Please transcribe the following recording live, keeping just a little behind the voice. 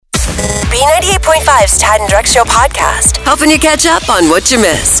B98.5's Tad and Drex Show podcast, helping you catch up on what you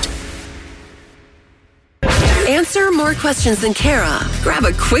missed. Answer more questions than Kara. Grab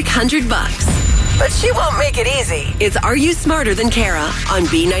a quick $100. But she won't make it easy. It's Are You Smarter Than Kara on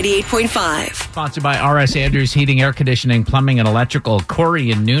B98.5. Sponsored by R.S. Andrews Heating, Air Conditioning, Plumbing, and Electrical,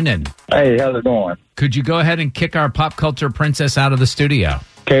 Corey and Noonan. Hey, how's it going? Could you go ahead and kick our pop culture princess out of the studio?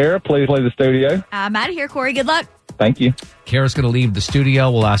 Kara, please leave the studio. I'm out of here, Corey. Good luck. Thank you. Kara's going to leave the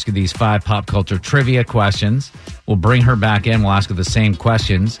studio. We'll ask you these 5 pop culture trivia questions. We'll bring her back in. We'll ask her the same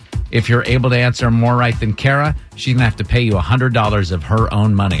questions. If you're able to answer more right than Kara, she's going to have to pay you $100 of her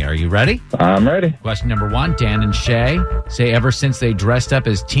own money. Are you ready? I'm ready. Question number 1. Dan and Shay say ever since they dressed up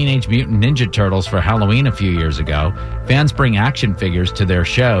as Teenage Mutant Ninja Turtles for Halloween a few years ago, fans bring action figures to their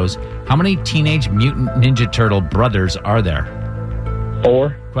shows. How many Teenage Mutant Ninja Turtle brothers are there?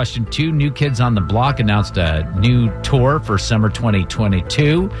 4. Question 2. New Kids on the Block announced a new tour for summer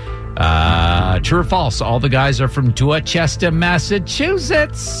 2022. True or false? All the guys are from Dorchester,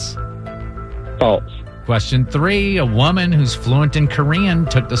 Massachusetts. False. Question 3. A woman who's fluent in Korean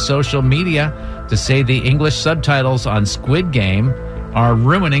took to social media to say the English subtitles on Squid Game are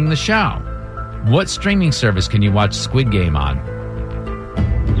ruining the show. What streaming service can you watch Squid Game on?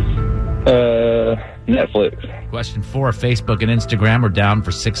 Netflix. Question 4. Facebook and Instagram were down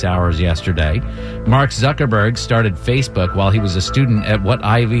for 6 hours yesterday. Mark Zuckerberg started Facebook while he was a student at what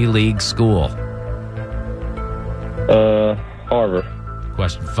Ivy League school? Harvard.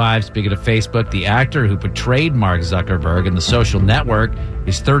 Question 5. Speaking of Facebook, the actor who portrayed Mark Zuckerberg in The Social Network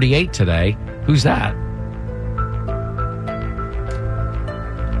is 38 today. Who's that?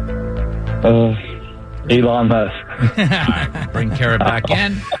 Elon Musk. All right, bring Kara back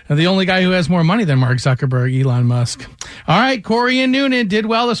in. The only guy who has more money than Mark Zuckerberg, Elon Musk. All right, Corey and Noonan did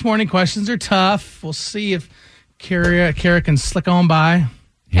well this morning. Questions are tough. We'll see if Kara can slick on by.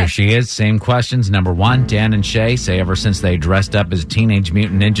 Here she is. Same questions. Number 1, Dan and Shay say ever since they dressed up as Teenage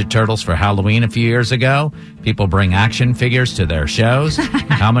Mutant Ninja Turtles for Halloween a few years ago, people bring action figures to their shows.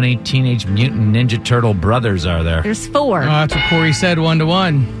 How many Teenage Mutant Ninja Turtle brothers are there? There's 4. That's what Corey said,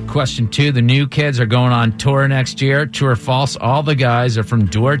 1-1. Question 2, the New Kids are going on tour next year. True or false? All the guys are from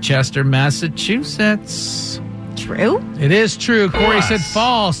Dorchester, Massachusetts. True. It is true. Corey said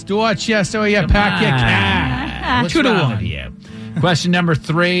false. Dorchester, pack your cat. What's wrong with you? Question number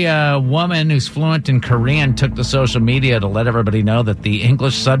 3, a woman who's fluent in Korean took to social media to let everybody know that the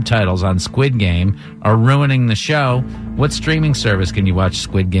English subtitles on Squid Game are ruining the show. What streaming service can you watch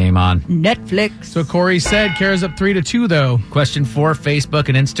Squid Game on? Netflix. So Corey said Kara's up 3-2, though. Question 4, Facebook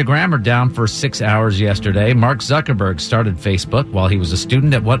and Instagram are down for 6 hours yesterday. Mark Zuckerberg started Facebook while he was a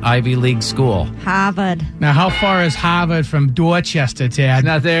student at what Ivy League school? Harvard. Now, how far is Harvard from Dorchester, Tad?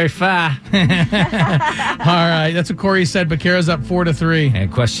 Not very far. All right, that's what Corey said, but Kara's up 4-3.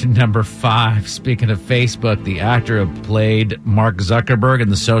 And question number 5, speaking of Facebook, the actor who played Mark Zuckerberg in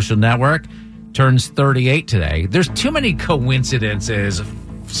The Social Network turns 38 today. There's too many coincidences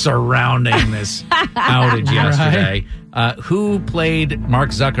surrounding this outage yesterday. Who played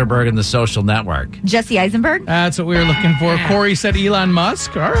Mark Zuckerberg in The Social Network? Jesse Eisenberg. That's what we were looking for. Corey said Elon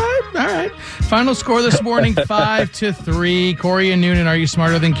Musk. All right. Final score this morning, 5-3. Corey and Noonan, are you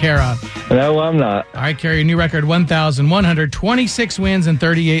smarter than Kara? No, I'm not. All right, Kara, your new record, 1,126 wins and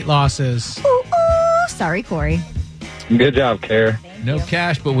 38 losses. Ooh, sorry, Corey. Good job, Kara. No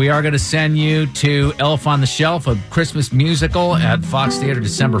cash, but we are going to send you to Elf on the Shelf, a Christmas musical at Fox Theater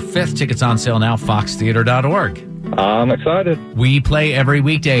December 5th. Tickets on sale now, foxtheater.org. I'm excited. We play every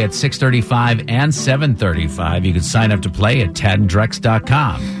weekday at 6:35 and 7:35. You can sign up to play at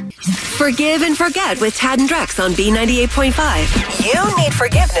tadandrex.com. Forgive and forget with Tad and Drex on B98.5. You need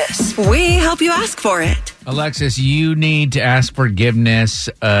forgiveness. We help you ask for it. Alexis, you need to ask forgiveness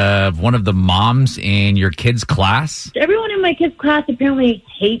of one of the moms in your kids' class. Everyone in my kids' class apparently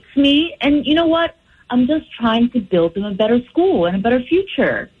hates me. And you know what? I'm just trying to build them a better school and a better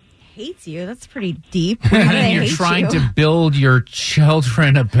future. Hates you? That's pretty deep. How do they You're hate trying you? to build your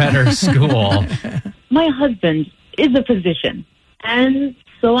children a better school. My husband is a physician. And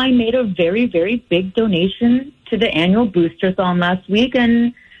so I made a very, very big donation to the annual Booster-thon last week.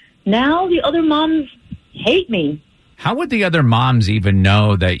 And now the other moms hate me. How would the other moms even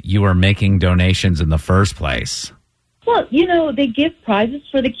know that you are making donations in the first place? Well, you know, they give prizes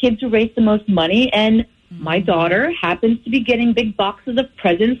for the kids who raise the most money, and my daughter happens to be getting big boxes of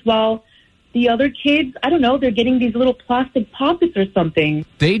presents while the other kids, I don't know, they're getting these little plastic pockets or something.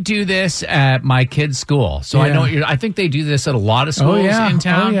 They do this at my kids' school. So I know I think they do this at a lot of schools in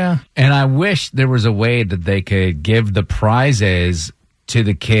town. Oh, yeah. And I wish there was a way that they could give the prizes to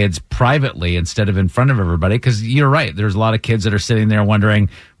the kids privately instead of in front of everybody, because you're right. There's a lot of kids that are sitting there wondering,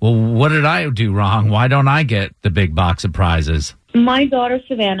 Well, what did I do wrong? Why don't I get the big box of prizes? My daughter,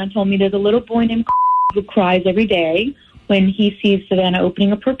 Savannah, told me there's a little boy named who cries every day when he sees Savannah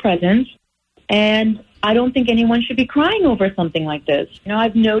opening up her presents. And I don't think anyone should be crying over something like this.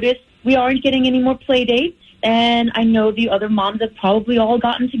 I've noticed we aren't getting any more play dates. And I know the other moms have probably all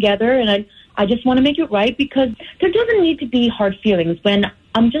gotten together. And I just want to make it right because there doesn't need to be hard feelings when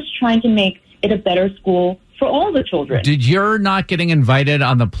I'm just trying to make it a better school for all the children. Did your not getting invited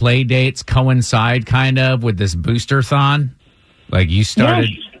on the play dates coincide kind of with this booster-thon? Like you started...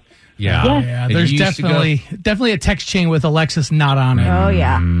 Yes. Yeah. Yes. Yeah, And there's you used to definitely a text chain with Alexis not on it. Oh,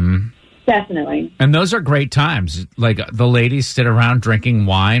 yeah. Definitely. And those are great times. Like the ladies sit around drinking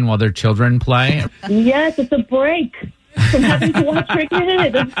wine while their children play. Yes, it's a break from having to watch your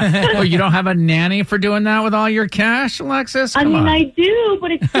kid. Oh, you don't have a nanny for doing that with all your cash, Alexis? I Come mean, on. I do,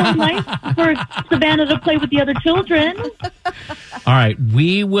 but it's so nice for Savannah to play with the other children. All right.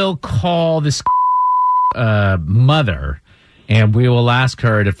 We will call this mother, and we will ask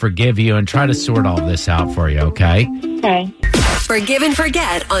her to forgive you and try to sort all this out for you, okay? Okay. Forgive and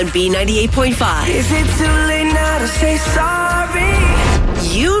Forget on B98.5. Is it too late now to say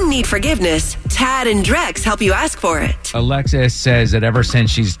sorry? You need forgiveness. Tad and Drex help you ask for it. Alexis says that ever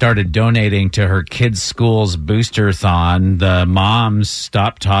since she started donating to her kids' school's booster-thon, the moms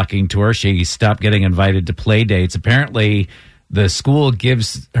stopped talking to her. She stopped getting invited to play dates. Apparently, the school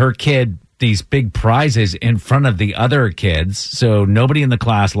gives her kid these big prizes in front of the other kids, so nobody in the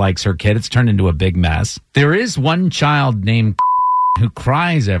class likes her kid. It's turned into a big mess. There is one child named who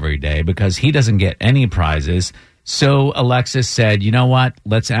cries every day because he doesn't get any prizes. So Alexis said, you know what?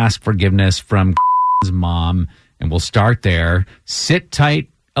 Let's ask forgiveness from his mom, and we'll start there. Sit tight,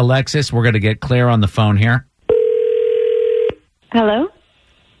 Alexis. We're going to get Claire on the phone here. Hello?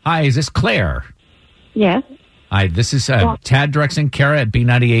 Hi, is this Claire? Yes. Hi, this is Tad, Drex, and Kara at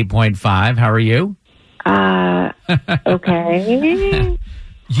B98.5. How are you? Okay.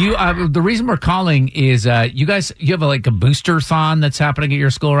 The reason we're calling is you have like a booster-thon that's happening at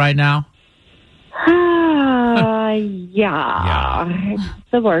your school right now? Yeah. It's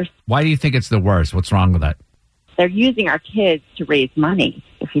the worst. Why do you think it's the worst? What's wrong with that? They're using our kids to raise money,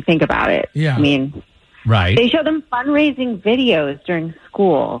 if you think about it. Yeah. I mean, Right. they show them fundraising videos during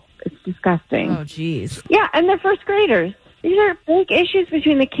school. It's disgusting. Oh, geez. Yeah, and they're first graders. These are big issues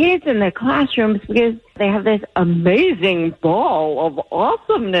between the kids and the classrooms because they have this amazing ball of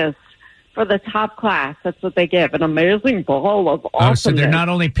awesomeness for the top class. That's what they give, an amazing ball of awesomeness. Oh, so they're not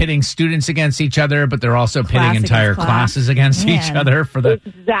only pitting students against each other, but they're also pitting Class entire against class. classes against each Man. other for the...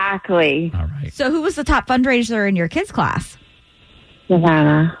 Exactly. All right. So who was the top fundraiser in your kids' class?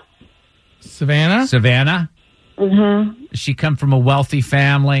 Savannah. Savannah? Savannah? Mm-hmm. Does she come from a wealthy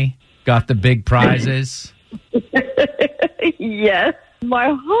family? Got the big prizes? Yes.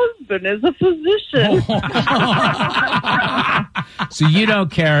 My husband is a physician. So you don't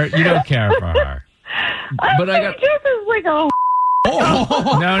care. You don't care for her. But I got... This is like a...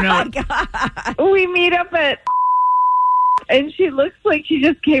 No. We meet up at... And she looks like she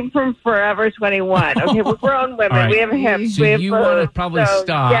just came from Forever 21. Okay, we're grown women. All right. We have hips. So we have you want to boobs. probably So,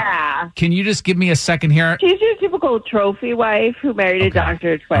 stop. Yeah. Can you just give me a second here? She's your typical trophy wife who married a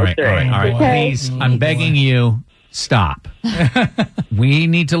doctor All twice. right. Okay? Please, I'm begging you, stop. We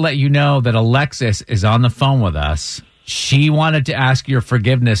need to let you know that Alexis is on the phone with us. She wanted to ask your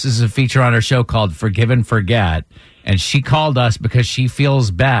forgiveness. This is a feature on our show called Forgive and Forget. And she called us because she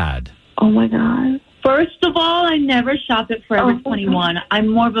feels bad. Oh, my God. First of all, I never shop at Forever 21. I'm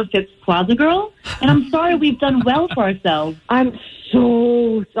more of a Fifth Plaza girl, and I'm sorry we've done well for ourselves. I'm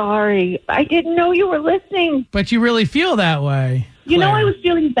so sorry. I didn't know you were listening. But you really feel that way. You know, Claire. I was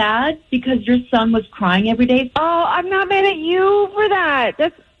feeling bad because your son was crying every day. Oh, I'm not mad at you for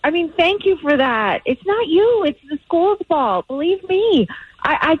that. Thank you for that. It's not you. It's the school's fault. Believe me.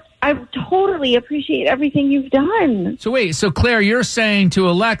 I totally appreciate everything you've done. So wait, so Claire, you're saying to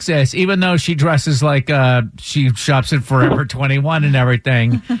Alexis, even though she dresses like she shops at Forever 21 and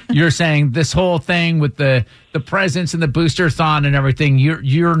everything, you're saying this whole thing with the presents and the booster-thon and everything,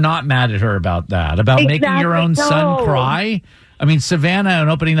 you're not mad at her about that, about making your own son cry? I mean, Savannah and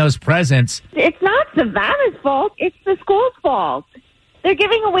opening those presents. It's not Savannah's fault. It's the school's fault. They're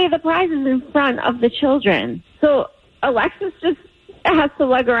giving away the prizes in front of the children. So Alexis just has to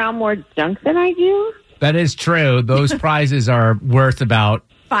lug around more junk than I do. That is true. Those prizes are worth about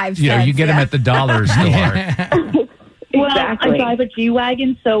 5 cents. you get them at the dollar store. Well, Exactly. I drive a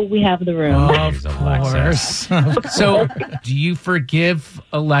G-Wagon, so we have the room. Of Alexis. course. So, do you forgive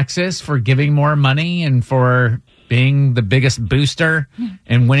Alexis for giving more money and for being the biggest booster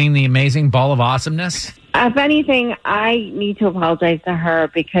and winning the amazing ball of awesomeness? If anything, I need to apologize to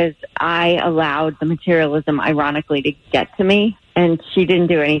her because I allowed the materialism, ironically, to get to me. And she didn't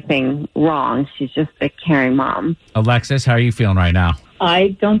do anything wrong. She's just a caring mom. Alexis, how are you feeling right now?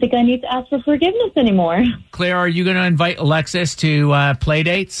 I don't think I need to ask for forgiveness anymore. Claire, are you going to invite Alexis to play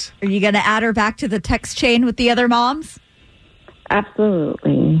dates? Are you going to add her back to the text chain with the other moms?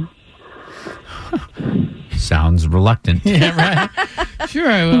 Absolutely. Sounds reluctant. Yeah, right. Sure,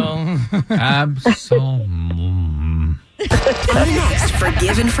 I will. Coming next,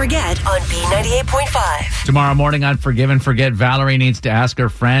 Forgive and Forget on B98.5. Tomorrow morning on Forgive and Forget, Valerie needs to ask her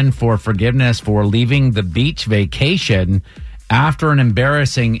friend for forgiveness for leaving the beach vacation after an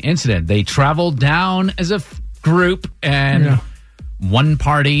embarrassing incident. They traveled down as a group, and one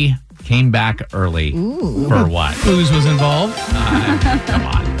party came back early. Ooh. For what? Booze was involved. Come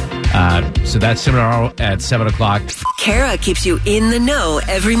on. So that's tomorrow at 7 o'clock. Kara keeps you in the know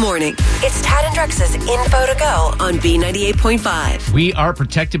every morning. It's Tad and Drex's Info to Go on B98.5. We are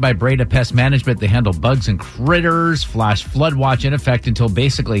protected by Breda Pest Management. They handle bugs and critters. Flash flood watch in effect until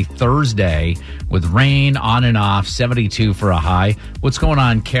basically Thursday with rain on and off, 72 for a high. What's going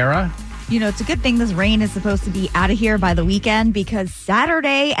on, Kara? You know, it's a good thing this rain is supposed to be out of here by the weekend because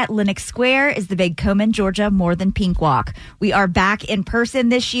Saturday at Lenox Square is the big Komen, Georgia More Than Pink Walk. We are back in person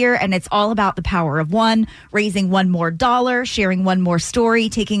this year, and it's all about the power of one, raising one more dollar, sharing one more story,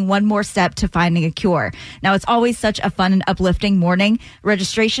 taking one more step to finding a cure. Now, it's always such a fun and uplifting morning.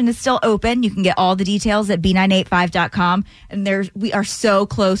 Registration is still open. You can get all the details at b985.com. And we are so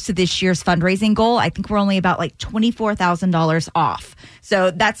close to this year's fundraising goal. I think we're only about like $24,000 off. So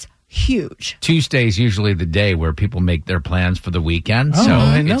that's huge. Tuesday is usually the day where people make their plans for the weekend. Oh, so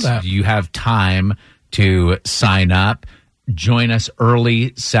I didn't know that. You have time to sign up. Join us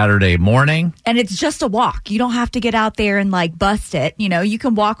early Saturday morning. And it's just a walk. You don't have to get out there and like bust it. You know, you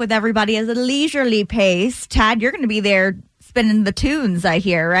can walk with everybody at a leisurely pace. Tad, you're going to be there spinning the tunes, I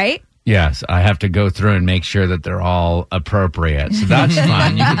hear, right? Yes, I have to go through and make sure that they're all appropriate. So that's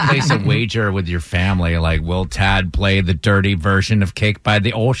fun. You can place a wager with your family, like, will Tad play the dirty version of Cake by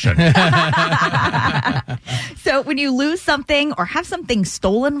the Ocean? So when you lose something or have something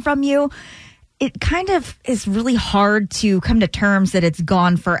stolen from you, it kind of is really hard to come to terms that it's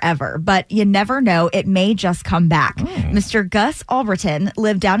gone forever, but you never know. It may just come back. Mr. Gus Alberton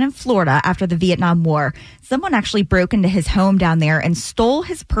lived down in Florida after the Vietnam War. Someone actually broke into his home down there and stole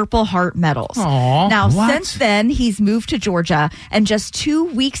his Purple Heart medals. Aww, now, what? since then, he's moved to Georgia, and just 2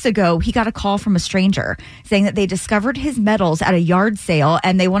 weeks ago, he got a call from a stranger saying that they discovered his medals at a yard sale,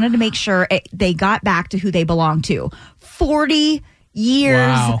 and they wanted to make sure they got back to who they belonged to. 40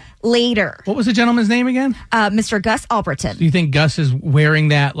 years later. What was the gentleman's name again? Mr. Gus Alberton. Do you think Gus is wearing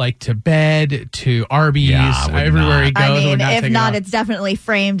that like to bed, to Arby's, everywhere he goes? I mean, if take not, it it's definitely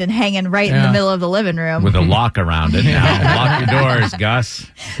framed and hanging right in the middle of the living room. With a lock around it now. Lock your doors, Gus.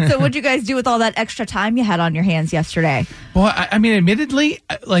 So what'd you guys do with all that extra time you had on your hands yesterday? Well, I mean, admittedly,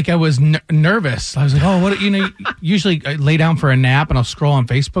 like I was nervous. I was like, oh, what? You know, usually I lay down for a nap and I'll scroll on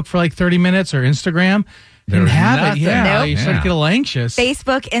Facebook for like 30 minutes or Instagram. Didn't have nothing. it. Yeah, Nope. you start to get a little anxious.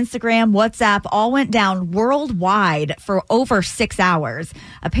 Facebook, Instagram, WhatsApp all went down worldwide for over 6 hours.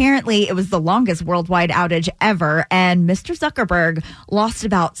 Apparently, it was the longest worldwide outage ever, and Mr. Zuckerberg lost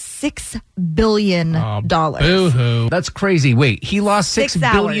about $6 billion. Boo-hoo. That's crazy. Wait, he lost $6 6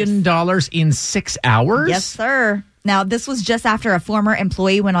 hours. billion in 6 hours? Yes, sir. Now, this was just after a former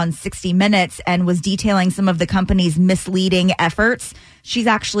employee went on 60 Minutes and was detailing some of the company's misleading efforts. She's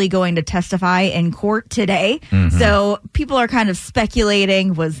actually going to testify in court today. So people are kind of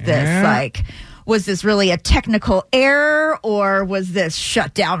speculating, was this really a technical error, or was this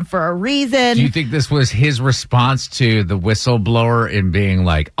shut down for a reason? Do you think this was his response to the whistleblower in being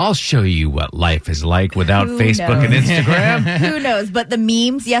like, I'll show you what life is like without Who Facebook and knows? Instagram? Who knows? But the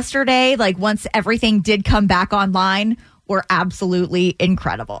memes yesterday, like once everything did come back online, were absolutely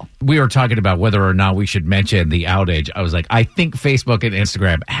incredible. We were talking about whether or not we should mention the outage. I was like, I think Facebook and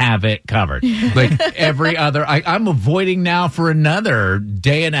Instagram have it covered. Like every other, I'm avoiding now for another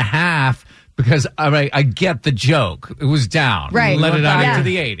day and a half because I get the joke. It was down. Right. Let it out Yeah. into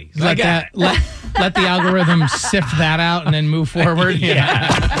the 80s. Let the algorithm sift that out and then move forward.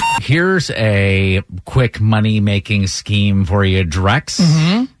 Yeah. Here's a quick money-making scheme for you,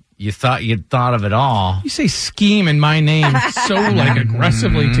 Drex. You thought you'd thought of it all. You say scheme in my name so like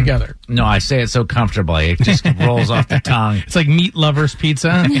aggressively together. No, I say it so comfortably. It just rolls off the tongue. It's like Meat Lovers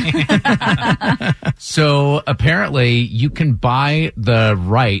Pizza. So apparently you can buy the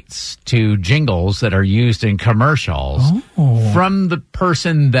rights to jingles that are used in commercials from the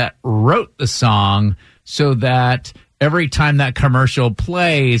person that wrote the song so that every time that commercial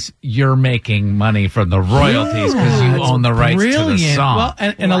plays, you're making money from the royalties because you own the rights to the song. Well,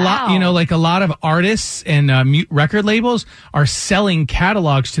 and a lot, like a lot of artists and record labels are selling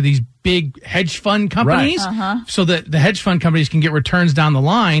catalogs to these big hedge fund companies, so that the hedge fund companies can get returns down the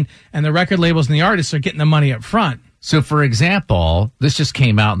line, and the record labels and the artists are getting the money up front. So, for example, this just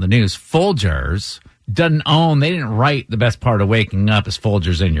came out in the news. Folgers they didn't write the best part of waking up is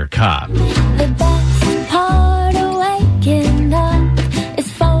Folgers in your cup. The best part of waking up is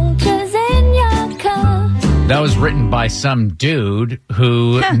Folgers in your cup. That was written by some dude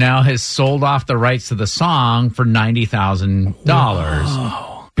who now has sold off the rights to the song for $90,000.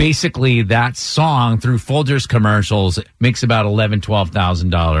 Basically, that song through Folgers commercials makes about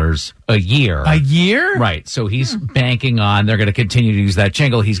 $11,000-$12,000 a year. A year? Right. So he's banking on they're going to continue to use that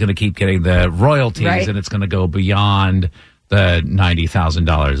jingle. He's going to keep getting the royalties, and it's going to go beyond the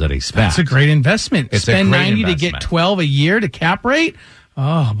 $90,000 that he spent. That's a great investment. Spend 90 to get 12 a year to cap rate.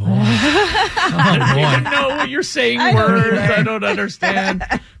 Oh, boy. I don't even know what you're saying words. I don't understand.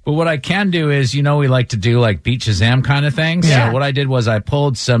 But what I can do is, we like to do like Beat Shazam kind of things. Yeah. So what I did was I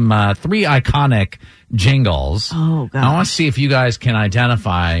pulled some 3 iconic jingles. Oh, gosh. I want to see if you guys can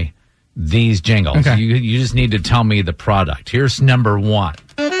identify these jingles. Okay. You just need to tell me the product. Here's number 1.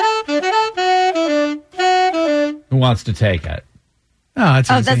 Who wants to take it? Oh,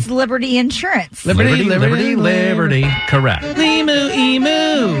 it's easy. That's Liberty Insurance. Liberty. Correct. Emu,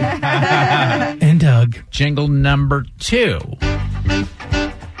 emu. And Doug. Jingle number 2.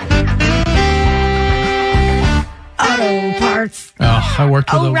 Auto Parts. Oh, I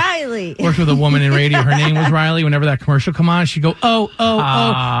worked with O'Reilly. worked with a woman in radio. Her name was Riley. Whenever that commercial come on, she'd go, oh,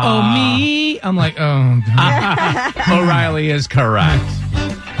 me. I'm like, oh, God. O'Reilly is correct.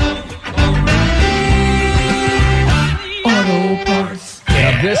 Auto Parts.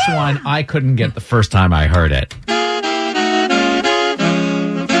 Now, this one I couldn't get the first time I heard it.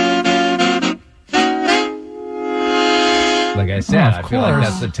 Like I said, I feel like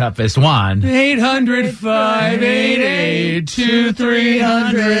that's the toughest one.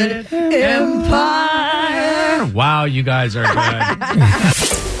 800-588-2300 Empire. Wow, you guys are good.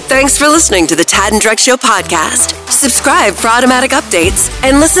 Thanks for listening to the Tad and Drex Show podcast. Subscribe for automatic updates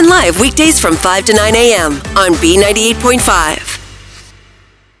and listen live weekdays from 5 to 9 a.m. on B98.5.